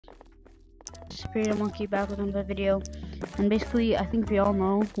Superior Monkey back with another video. And basically, I think we all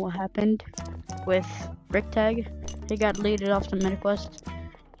know what happened with Bricktag. He got deleted off the MetaQuest,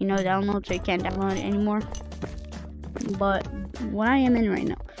 download, so you can't download it anymore. But what I am in right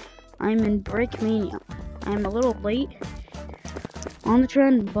now, I'm in Brickmania. I'm a little late on the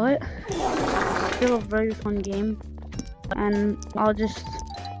trend, but still a very fun game. And I'll just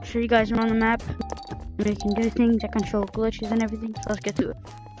show you guys around the map. We can do things. I can show glitches and everything. So let's get to it.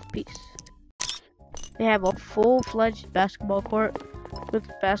 Peace. They have a full-fledged basketball court with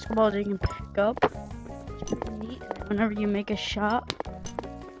basketballs you can pick up. It's pretty neat. Whenever you make a shot,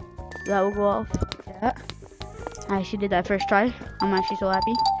 that will go off like that. I actually did that first try. I'm actually so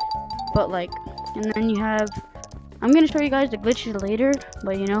happy. But and then you have, I'm gonna show you guys the glitches later,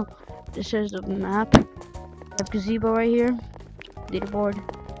 but this is the map. I have gazebo right here, leaderboard,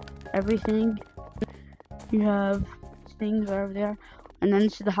 everything. You have things over there, and then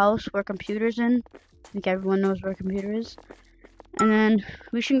this is the house where computers in. I think everyone knows where a computer is. And then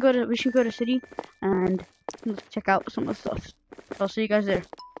we should go to city and let's check out some of the stuff. So I'll see you guys there.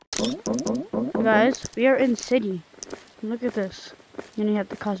 Guys, we are in city. Look at this. You have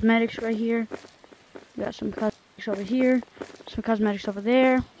the cosmetics right here. You got some cosmetics over here, some cosmetics over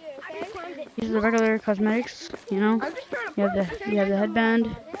there. These are the regular cosmetics, You have the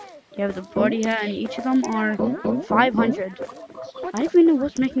headband, you have the body hat, and each of them are 500. I don't even know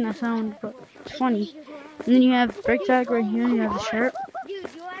what's making that sound, but it's funny. And then you have Bricktag right here, you have the shirt.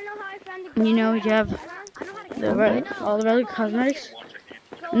 And you have all the regular cosmetics.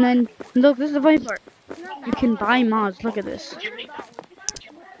 And then, look, this is the funny part. You can buy mods, look at this.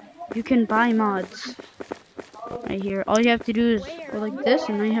 You can buy mods. Right here. All you have to do is go like this,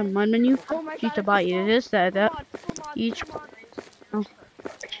 and then you have mod menu. You have to buy either this, that. Each.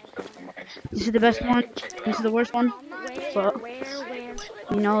 This is the best one. This is the worst one. But this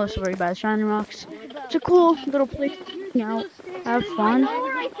is where you buy the Shining Rocks. It's a cool little place. Have fun.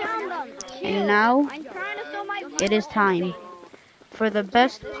 And now it is time for the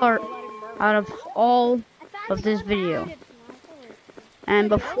best part out of all of this video. And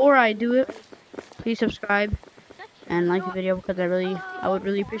before I do it, please subscribe and like the video because I would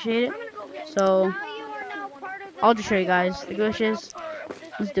really appreciate it. So I'll just show you guys the glitches.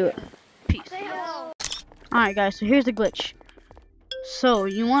 Let's do it. Peace. Alright guys, so here's the glitch. So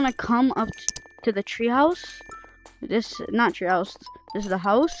you want to come up to the treehouse. Not treehouse. This is the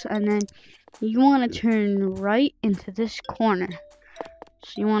house, and then you want to turn right into this corner.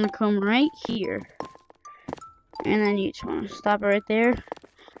 So you want to come right here, and then you just want to stop it right there.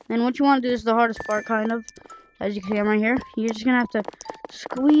 Then what you want to do is the hardest part, kind of. As you can see, I'm right here. You're just gonna have to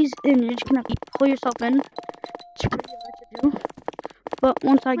squeeze in. You're just gonna have to pull yourself in. It's pretty hard to do, but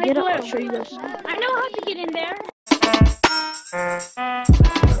once I get up, I'll show you guys. I know how to get in there.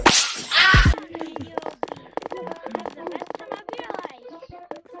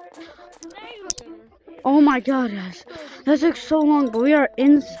 Oh my god, guys, that took so long, but we are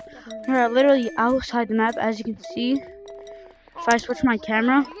literally outside the map, as you can see. If I switch my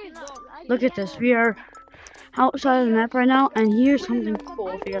camera, look at this. We are outside of the map right now, and here's something cool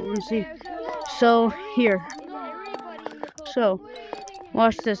if you guys want to see. So here,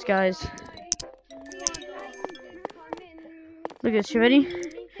 watch this, guys. Look at this. You ready?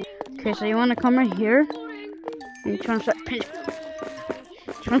 Okay, so you want to come right here, and you're trying to start pinching.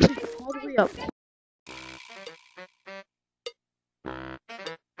 All the way up.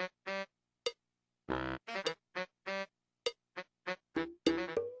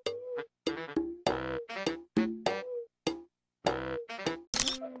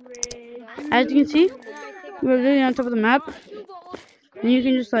 As you can see, we're literally on top of the map, and you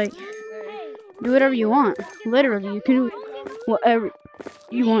can just do whatever you want. Literally, you can do whatever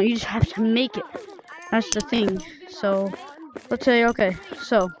you want. You just have to make it. That's the thing. So let's say, okay,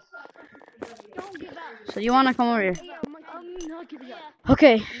 so you want to come over here.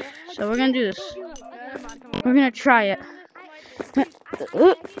 Okay, so we're gonna do this. We're gonna try it.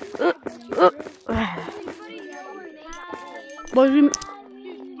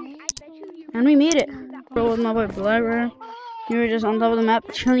 And we made it. Bro, with my boy Blabber. You were just on top of the map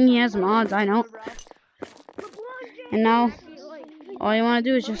chilling. He has mods, I know. And now, all you want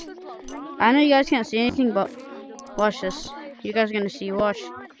to do is just, I know you guys can't see anything, but watch this. You guys are going to see, watch.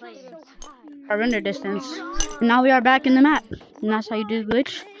 Our render distance. And now we are back in the map. And that's how you do the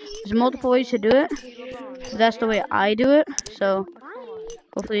glitch. There's multiple ways to do it. That's the way I do it. So,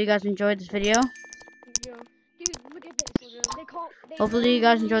 hopefully you guys enjoyed this video. Hopefully you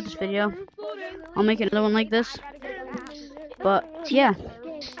guys enjoyed this video. I'll make another one like this. But yeah,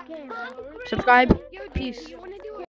 subscribe. Peace.